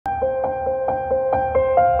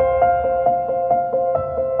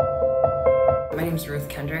name's Ruth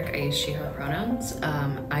Kendrick. I use she, her pronouns.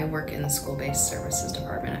 I work in the school-based services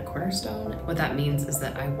department at Cornerstone. What that means is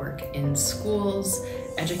that I work in schools,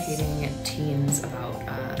 educating teens about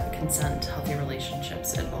consent, healthy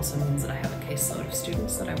relationships. It also means that I have a caseload of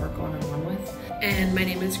students that I work one-on-one with. And my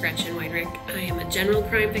name is Gretchen Weinrich. I am a general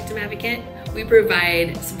crime victim advocate. We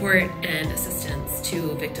provide support and assistance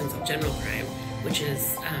to victims of general crime, which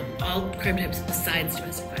is all crime types besides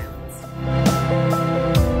domestic violence.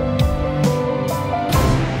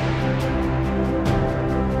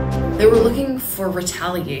 They were looking for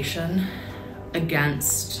retaliation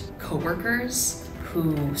against coworkers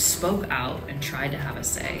who spoke out and tried to have a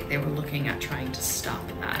say. They were looking at trying to stop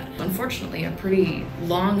that. Unfortunately, a pretty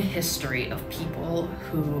long history of people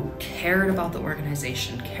who cared about the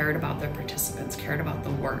organization, cared about their participants, cared about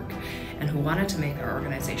the work, and who wanted to make our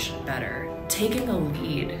organization better, taking a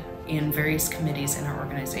lead in various committees in our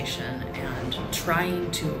organization and trying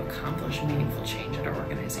to accomplish meaningful change at our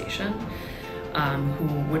organization. Who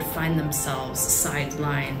would find themselves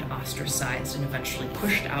sidelined, ostracized, and eventually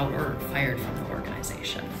pushed out or fired from the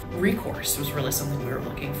organization. Recourse was really something we were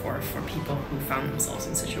looking for people who found themselves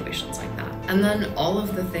in situations like that. And then all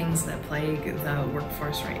of the things that plague the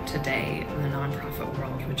workforce right today in the nonprofit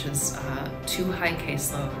world, which is too high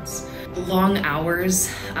caseloads, long hours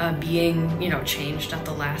being changed at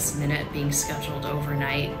the last minute, being scheduled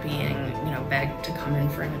overnight, being begged to come in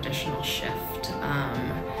for an additional shift.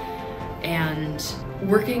 And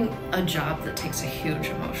working a job that takes a huge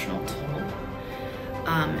emotional toll.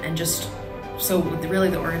 And just, so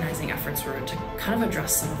really the organizing efforts were to kind of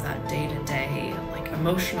address some of that day-to-day, like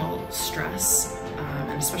emotional stress,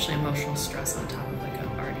 and especially emotional stress on top of like an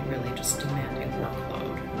already really just demanding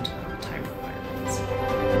workload and time requirements.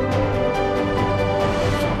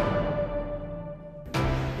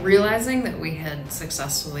 Realizing that we had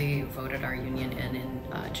successfully voted our union in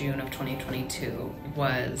June of 2022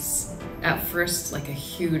 was at first like a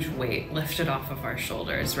huge weight lifted off of our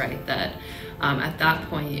shoulders, right? That at that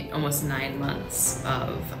point, almost 9 months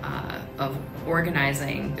of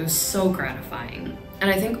organizing, it was so gratifying. And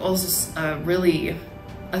I think also really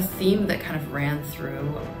a theme that kind of ran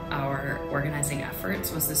through our organizing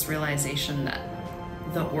efforts was this realization that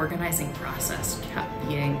the organizing process kept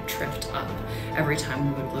being tripped up every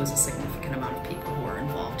time we would lose a significant amount of people who were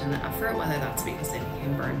involved in the effort, whether that's because they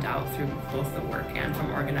became burned out through both the work and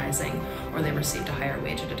from organizing, or they received a higher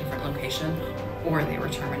wage at a different location, or they were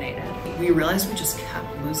terminated. We realized we just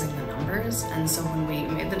kept losing the numbers, and so when we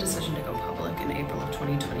made the decision to go public in April of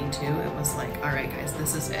 2022, it was like, all right guys,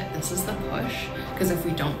 this is it. This is the push, because if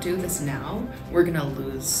we don't do this now, we're gonna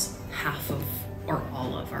lose half of or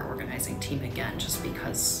all of our organizing team again, just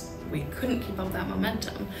because we couldn't keep up that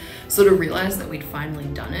momentum. So to realize that we'd finally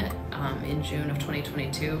done it in June of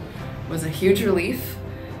 2022 was a huge relief,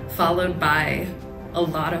 followed by a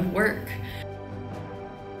lot of work.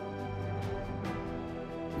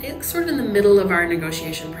 It's sort of in the middle of our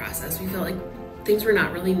negotiation process. We felt like things were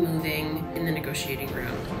not really moving in the negotiating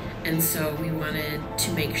room. And so we wanted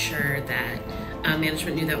to make sure that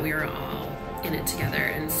management knew that we were all in it together.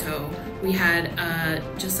 And so we had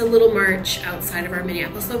just a little march outside of our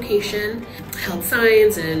Minneapolis location, held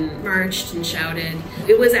signs and marched and shouted.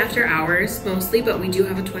 It was after hours mostly, but we do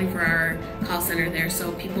have a 24-hour call center there,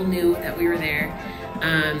 so people knew that we were there.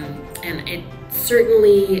 And it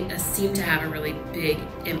certainly seemed to have a really big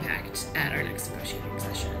impact at our next negotiating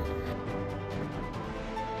session.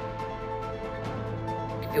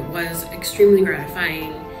 It was extremely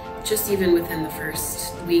gratifying, just even within the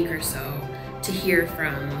first week or so, to hear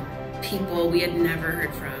from people we had never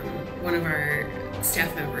heard from. One of our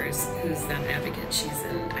staff members, who's that advocate, she's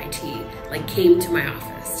in IT, came to my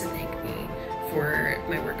office to thank me for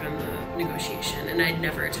my work on the negotiation. And I'd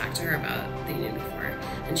never talked to her about the union before,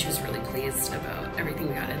 and she was really pleased about everything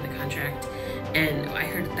we got in the contract. And I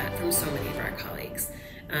heard that from so many of our colleagues.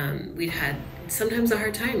 We'd had sometimes a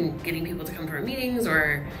hard time getting people to come to our meetings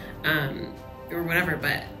or whatever,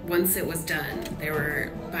 but once it was done, they were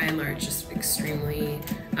by and large just extremely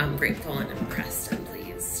grateful and impressed and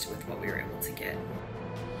pleased with what we were able to get.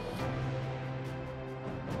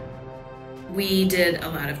 We did a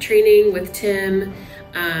lot of training with Tim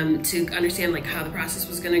to understand how the process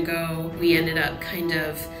was going to go. We ended up kind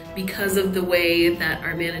of, because of the way that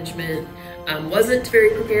our management wasn't very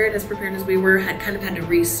prepared as we were, had to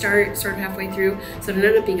restart sort of halfway through. So it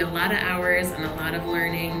ended up being a lot of hours and a lot of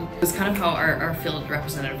learning. It was kind of how our field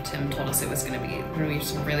representative Tim told us it was going to be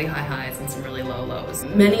some really high highs and some really low lows.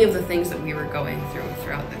 Many of the things that we were going through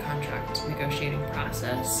throughout the contract negotiating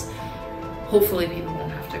process, hopefully people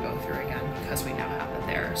won't have to go through again, because we now have it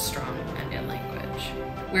there strong and in language.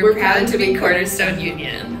 We're proud to be Cornerstone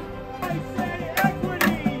Union.